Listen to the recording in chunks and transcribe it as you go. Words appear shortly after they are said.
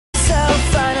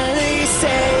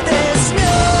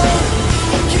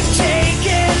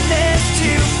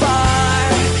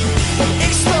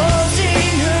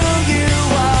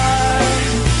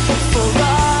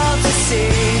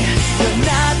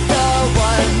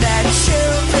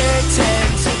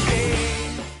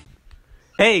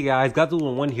Hey guys,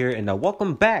 Godzilla1 here, and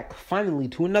welcome back finally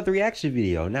to another reaction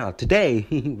video. Now today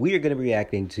we are going to be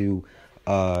reacting to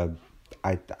MMD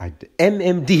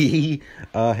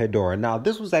Hedorah. Now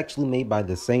this was actually made by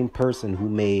the same person who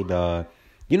made the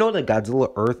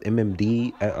Godzilla Earth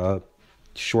MMD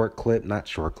short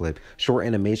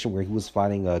animation where he was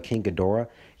fighting King Hedorah.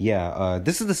 Yeah,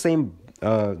 this is the same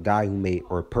guy who made,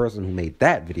 or person who made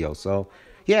that video. So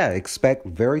yeah, expect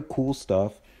very cool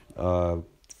stuff.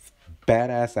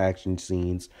 Badass action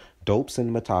scenes, dope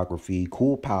cinematography,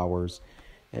 cool powers,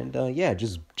 and yeah,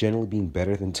 just generally being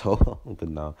better than Toho. But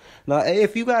no. Now,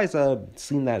 if you guys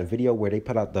seen that video where they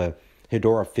put out the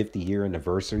Hedorah 50-year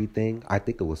anniversary thing, I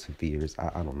think it was 50 years.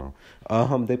 I don't know.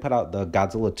 They put out the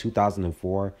Godzilla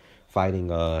 2004 fighting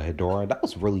Hedorah. That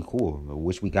was really cool. I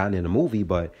wish we got it in a movie,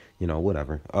 but you know,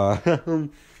 whatever.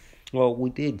 Well,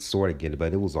 we did sort of get it,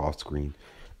 but it was off screen,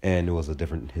 and it was a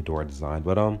different Hedorah design.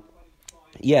 But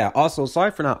yeah, also,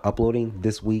 sorry for not uploading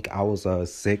this week. I was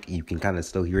sick. You can kind of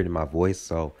still hear it in my voice.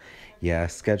 So, yeah,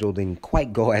 schedule didn't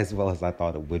quite go as well as I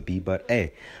thought it would be. But,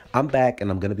 hey, I'm back,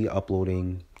 and I'm going to be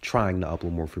trying to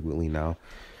upload more frequently now.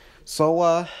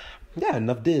 So, yeah,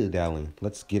 enough dilly-dallying.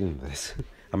 Let's get into this.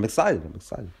 I'm excited. All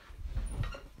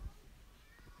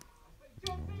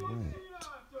right.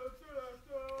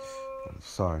 Oh,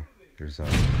 sorry. There's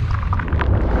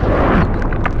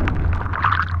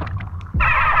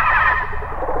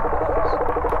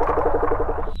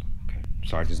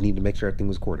Sorry, I just need to make sure everything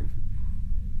was recording.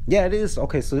 Yeah, it is.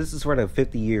 Okay, so this is for the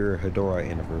 50-year Hedorah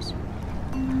anniversary.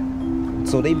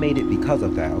 So they made it because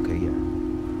of that. Okay, yeah.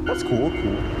 That's cool.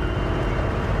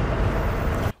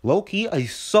 Low-key, a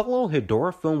solo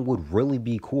Hedorah film would really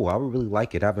be cool. I would really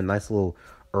like it. Have a nice little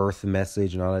Earth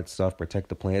message and all that stuff. Protect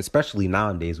the planet, especially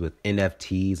nowadays with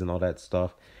NFTs and all that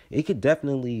stuff. It could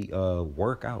definitely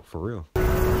work out for real.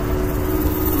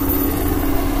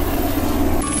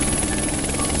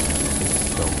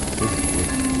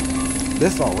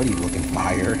 This already looking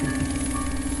fire.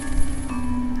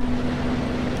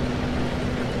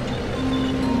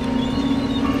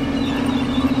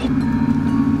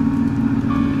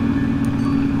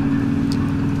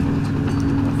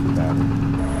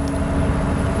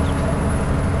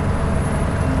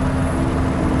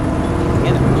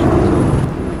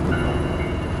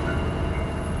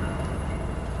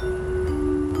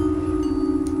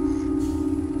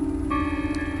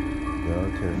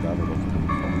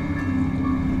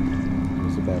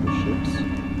 Battleships.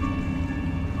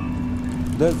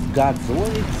 Does Godzilla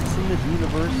exist in this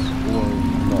universe or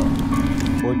no?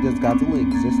 Or does Godzilla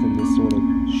exist in this sort of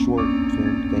short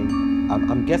film thing?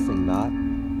 I'm guessing not.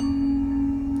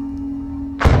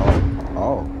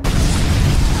 Oh.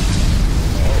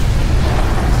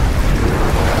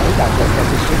 I think I just got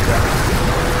this shit back.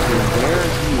 So there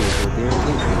he is, or there it is.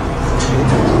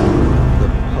 The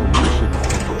pollution.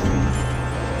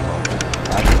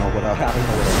 I don't know what else.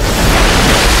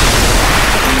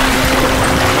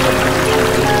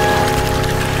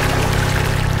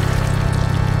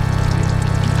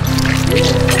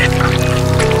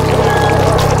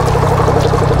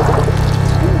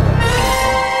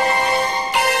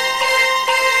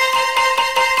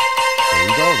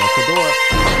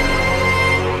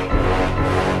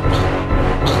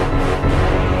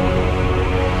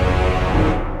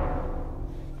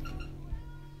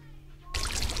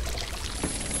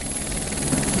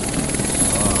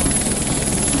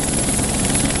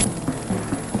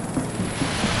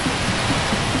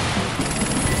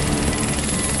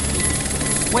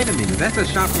 Wait a minute, that's a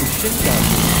shot from Shin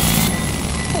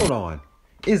Godzilla. Hold on.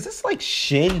 Is this like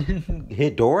Shin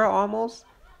Hedorah almost?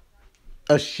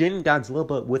 A Shin Godzilla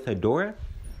but with Hedorah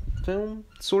film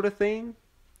sort of thing?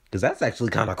 Because that's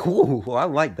actually kind of cool. I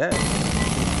like that.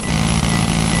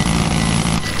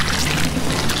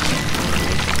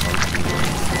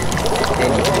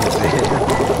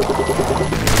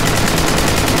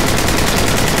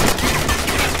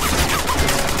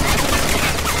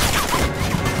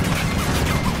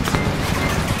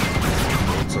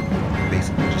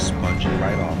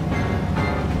 Right off.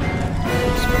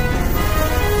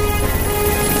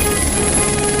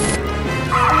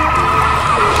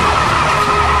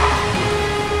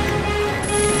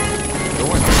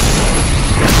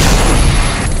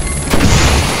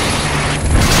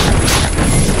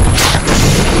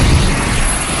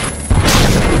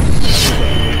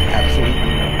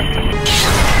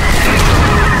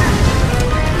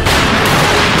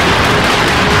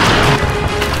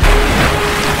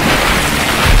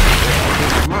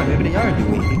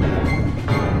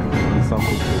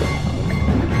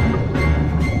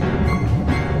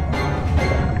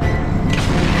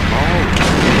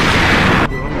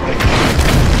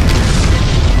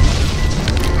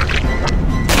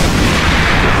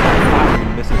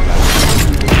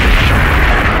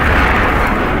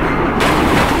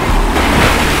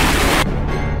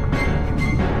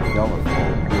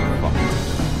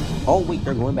 Oh wait,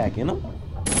 they're going back in them?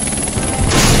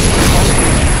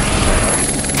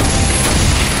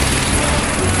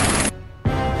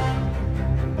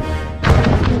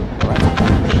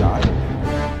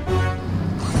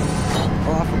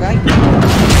 Oh, I forgot.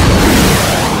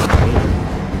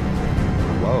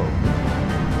 Whoa.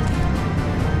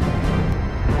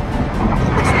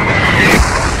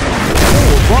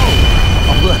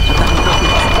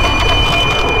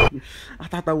 I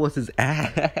thought that was his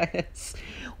ass.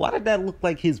 Why did that look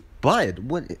like his butt?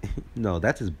 What? No,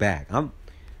 that's his back.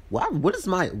 What is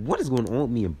going on with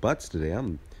me and butts today?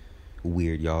 I'm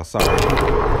weird, y'all. Sorry.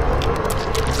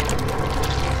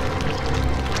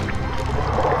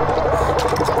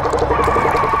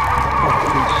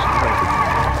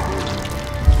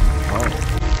 Oh,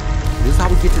 this is how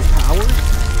he gets his powers?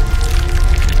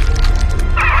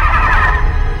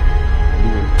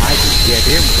 Yeah,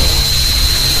 there we go.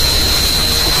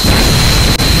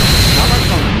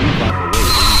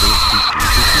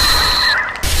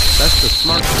 That's the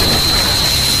smart thing.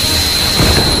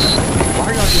 Why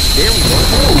are y'all just there we go?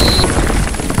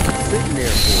 Sitting there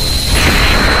for it.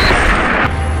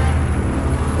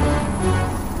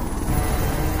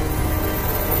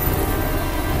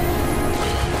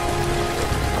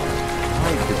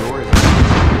 Alright, the door is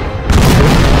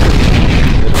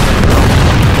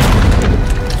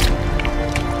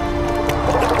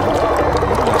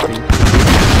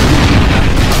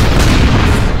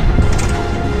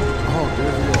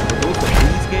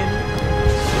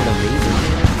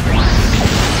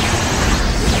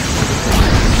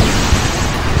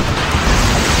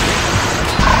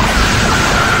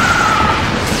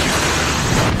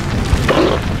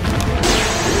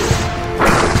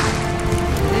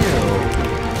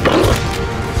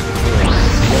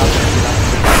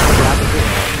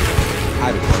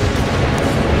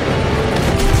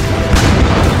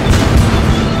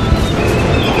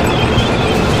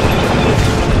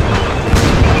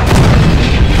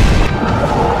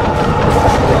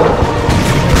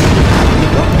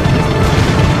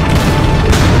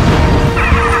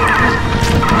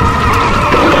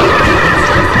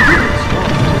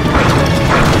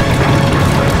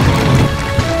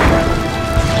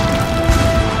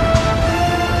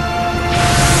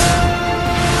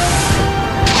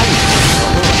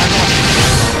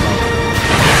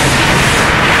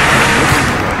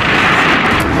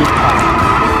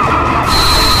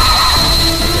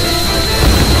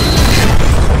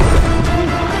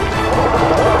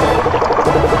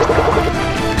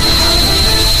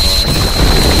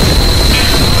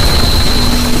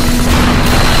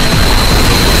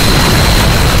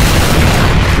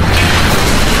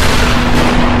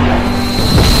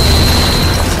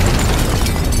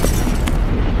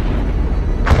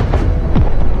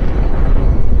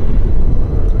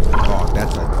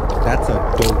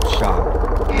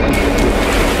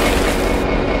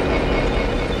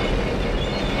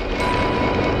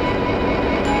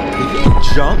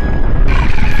jump? Oh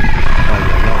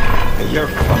yeah, no. You're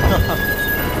fucked.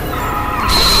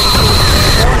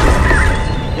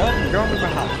 Y'all remember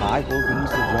how high Logan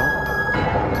used to jump?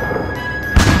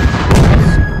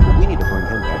 Well, we need to bring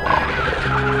him back.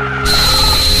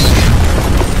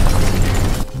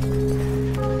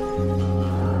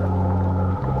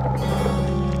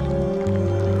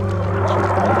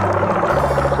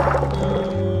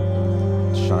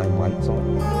 Shine lights on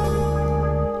him.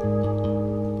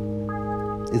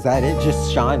 Is that it?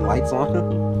 Just shine lights on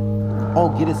him? Oh,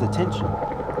 get his attention.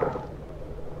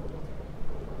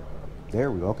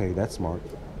 There we go. Okay, that's smart.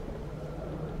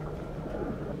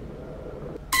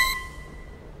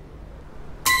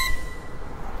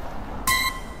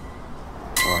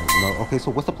 Alright, no. Okay,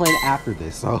 so what's the plan after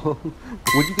this? So, what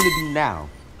are you gonna do now?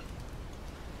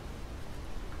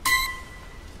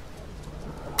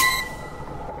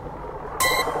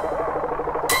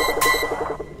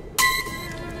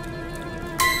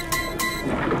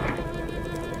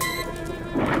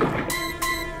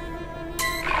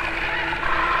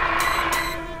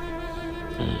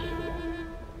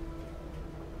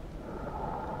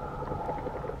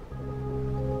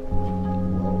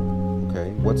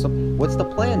 What's the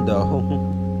plan though?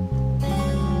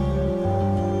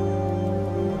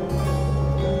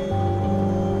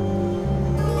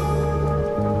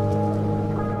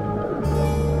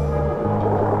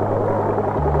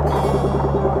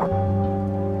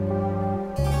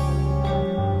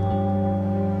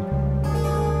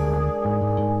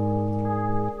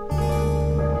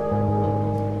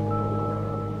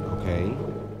 Okay,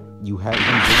 you have these in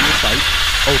your sight.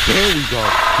 Oh, there we go.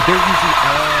 They're using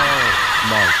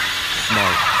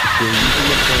smart. They're using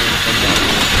the thing from that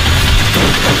river.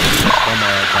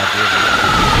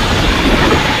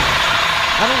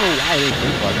 I don't know why I didn't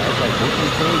think like that. I was like, what can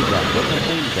plane got? What can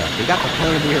plane got? They got the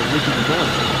plane here originally going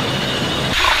to.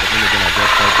 But then again, I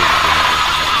guess that's it.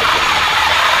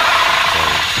 So,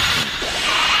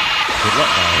 good luck,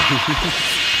 guys.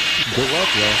 Good luck,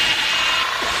 y'all.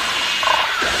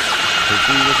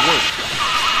 Hopefully this works.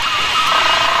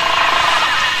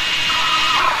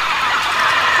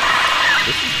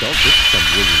 This is dope. This is some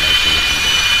really nice things.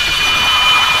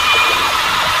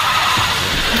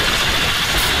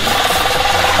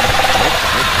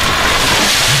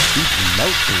 He's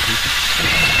melting.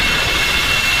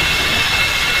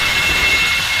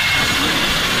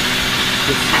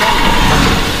 The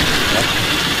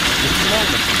smell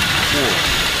must be cool.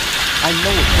 I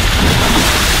know it.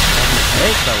 His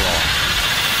head fell off.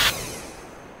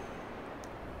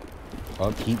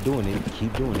 Oh, keep doing it.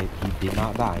 Keep doing it. He did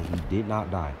not die. He did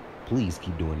not die. Please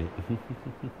keep doing it.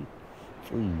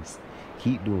 Please.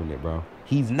 Keep doing it, bro.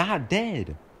 He's not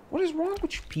dead. What is wrong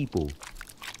with you people?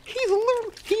 He's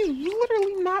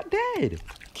literally not dead.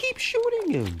 Keep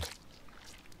shooting him.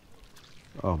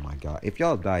 Oh my god. If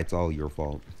y'all die, it's all your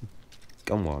fault.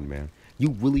 Come on, man. You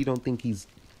really think he's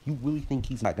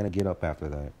not gonna get up after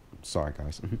that? Sorry,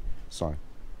 guys. Sorry.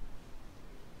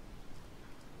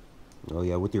 Oh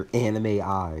yeah, with your anime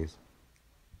eyes.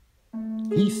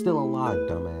 He's still alive,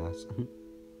 dumbass.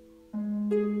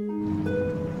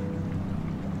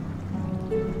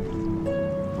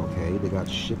 Okay, they got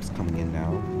ships coming in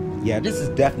now. Yeah, this is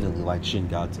definitely like Shin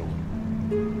Godzilla.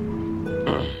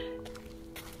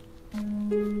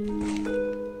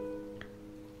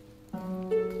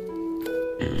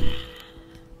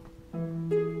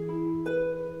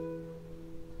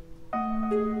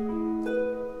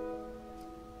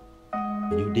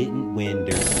 You didn't win.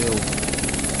 There's still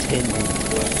 10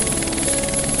 minutes left.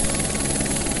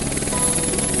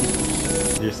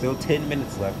 There's still 10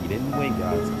 minutes left. You didn't win,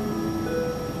 guys.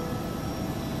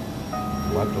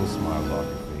 Wipe those smiles off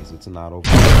your face. It's not over.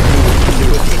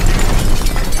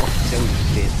 Until you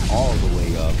get all the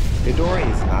way up. Hedorah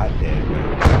is not dead,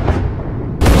 man.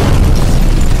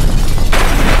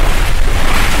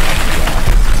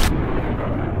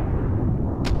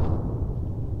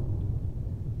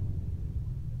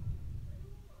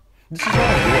 This is all real.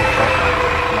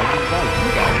 Like,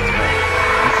 you guys,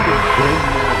 you should have been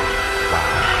more. Wow.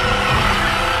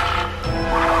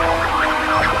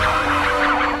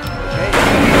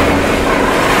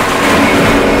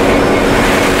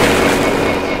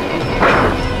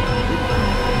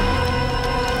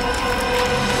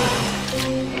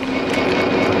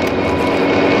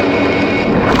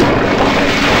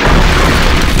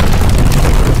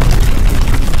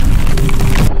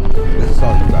 This is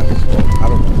all you guys' fault. I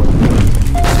don't know what to do.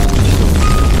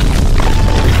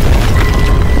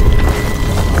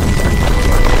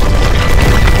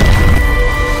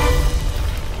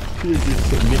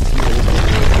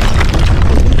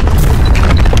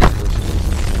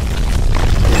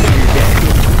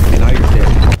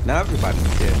 Now everybody's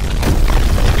dead. Is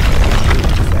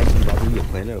this actually about to be a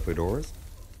planet of Hedorahs?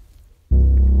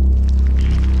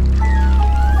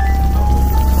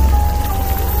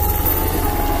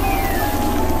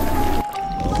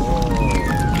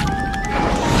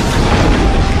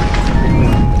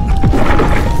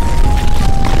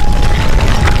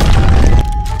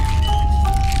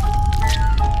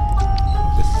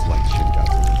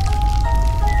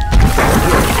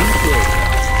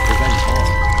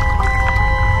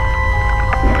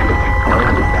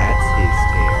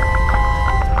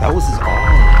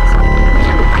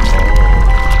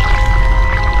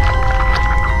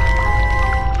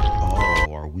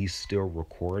 Still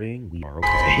recording? We are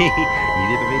okay.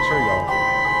 Needed to make sure, y'all.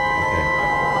 Okay.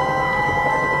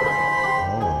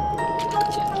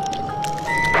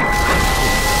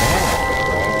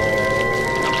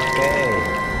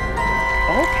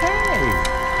 Okay.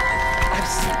 I've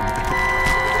seen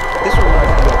this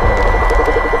reminds me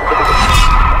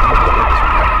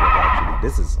of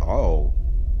this is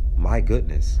my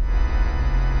goodness.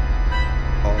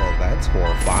 Oh, that's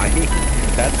horrifying.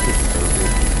 That's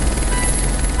disturbing.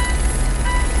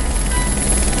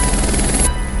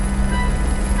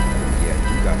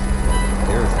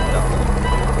 There's nothing.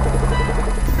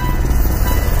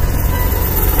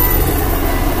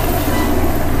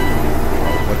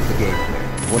 What's the game plan?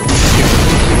 What are we doing?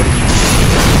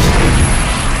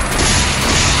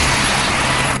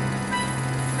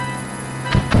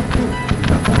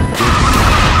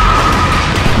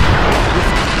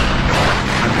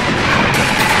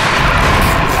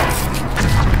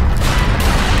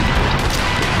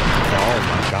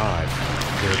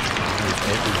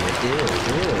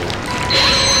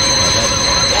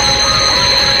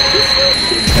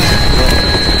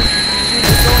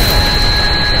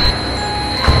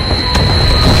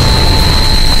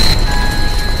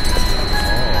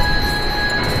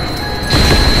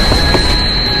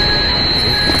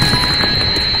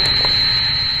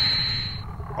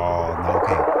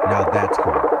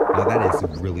 Now that is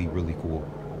really, really cool.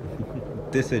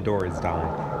 This Hedorah is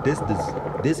dying. This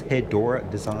Hedorah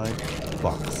design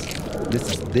fucks.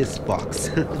 This fucks.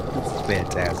 This is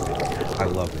fantastic. I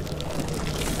love it.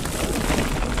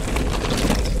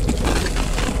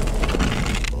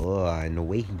 Ugh, and the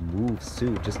way he moves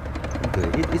too, just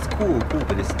good. It's cool,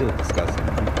 but it's still disgusting.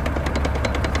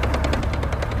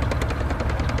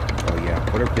 Oh yeah,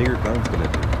 what are bigger guns gonna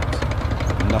do?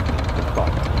 Nothing. The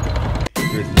fuck.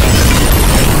 There's nothing.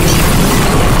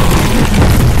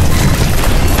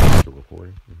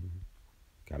 Recording.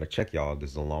 Gotta check y'all.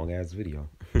 This is a long ass video.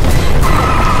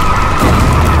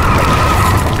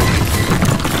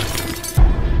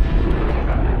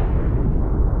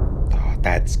 Oh,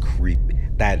 that's creepy.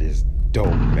 That is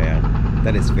dope, man.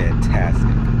 That is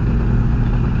fantastic.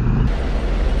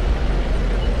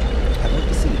 I'd like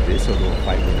to see this or go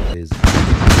fight one of his.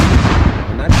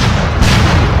 I'm not sure.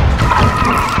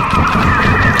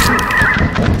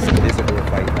 See this or go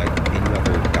fight like any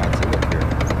other Godzilla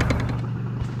character.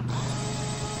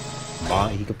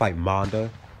 He can fight Manda,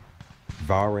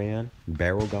 Varan,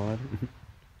 Barugon,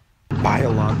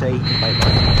 Biolante. He can fight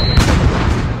Biolante.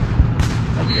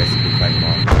 I guess he can fight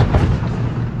Manda.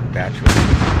 Battery.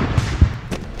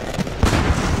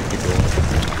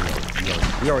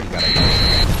 We already got it.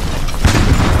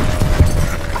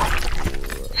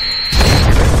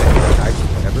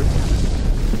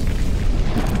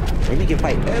 Maybe he can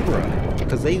fight Hedorah,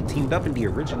 because they teamed up in the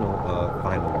original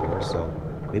Final War, so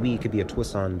maybe it could be a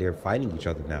twist on their fighting each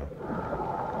other now.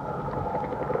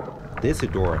 This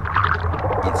Hedorah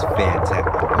is fantastic.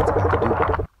 What's it about to do?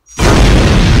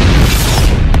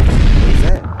 What is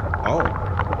that? Oh.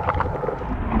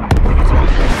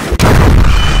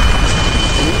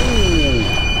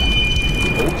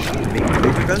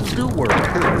 It does do work.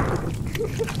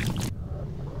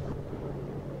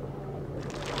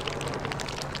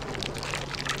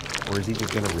 Or is he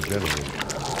just gonna regenerate?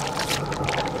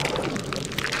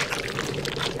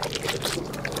 Is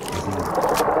he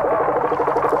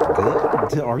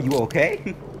good? Are you okay? I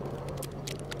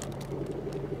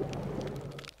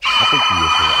think he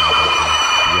is hurt.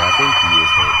 Yeah, I think he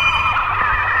is hurt.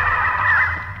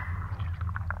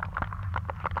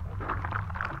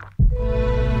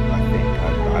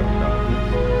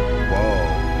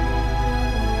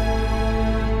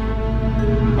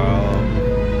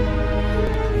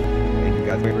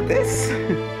 Remember this? Be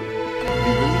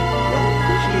really well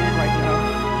appreciated right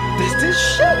now. This is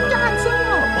shit,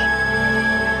 Godzilla!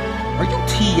 Are you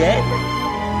TN?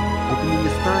 Opening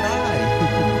his third eye.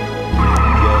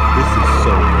 Yo, this is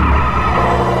so cool.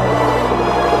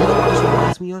 You know what this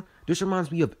reminds me of? This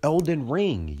reminds me of Elden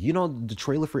Ring. You know the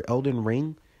trailer for Elden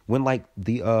Ring? When like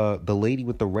the lady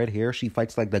with the red hair, she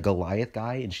fights like the Goliath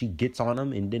guy and she gets on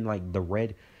him and then like the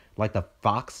red, like the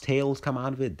fox tails come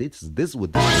out of it. This is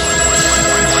what this is.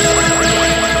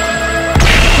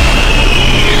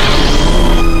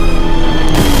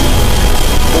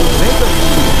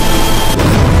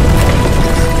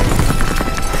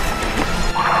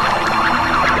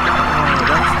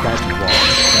 That's wrong.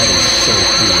 That is so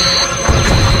cool.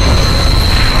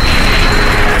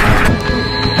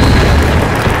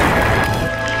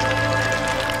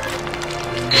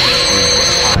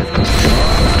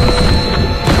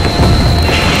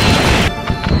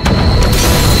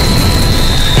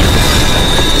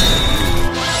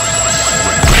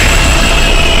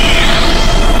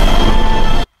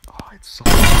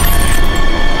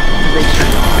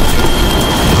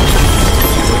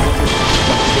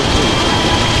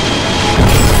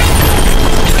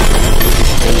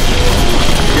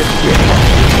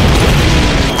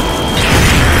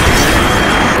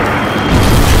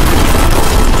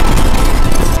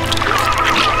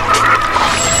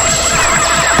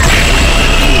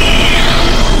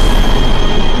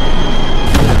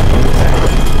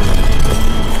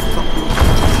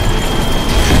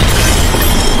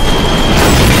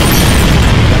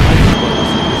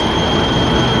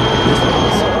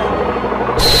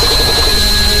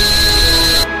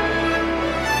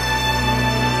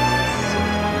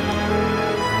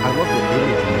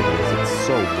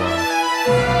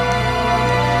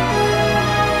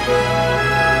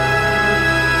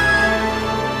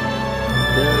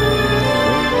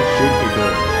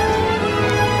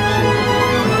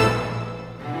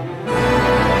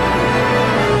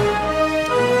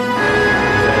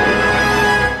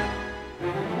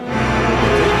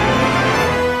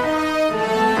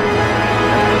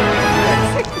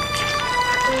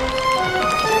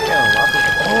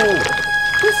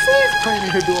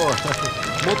 Hedorah.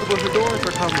 Multiple Hedorahs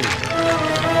are coming.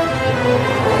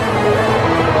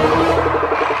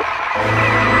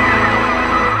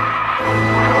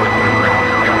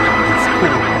 It's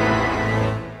cool.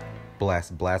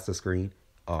 blast the screen.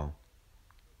 Oh.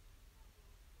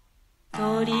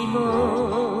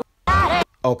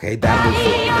 Okay, that was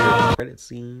the credit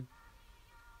scene.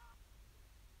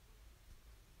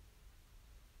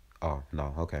 Oh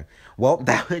no, okay. Well,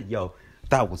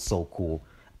 that was so cool.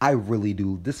 I really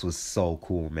do. This was so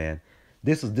cool, man.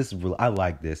 This is really, I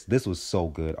like this. This was so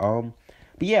good.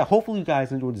 But yeah, hopefully you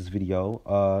guys enjoyed this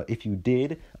video. If you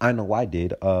did, I know I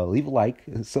did. Leave a like,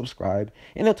 subscribe,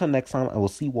 and until next time, I will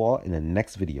see you all in the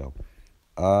next video.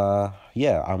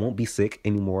 Yeah, I won't be sick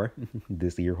anymore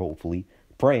this year, hopefully.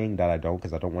 Praying that I don't,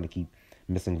 because I don't want to keep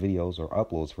missing videos or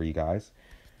uploads for you guys.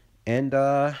 And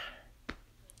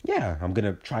yeah, I'm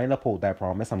gonna try and uphold that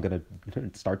promise. I'm gonna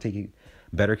start taking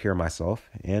better care of myself.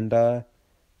 And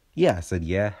yeah, I said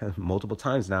yeah multiple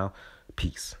times now.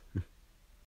 Peace.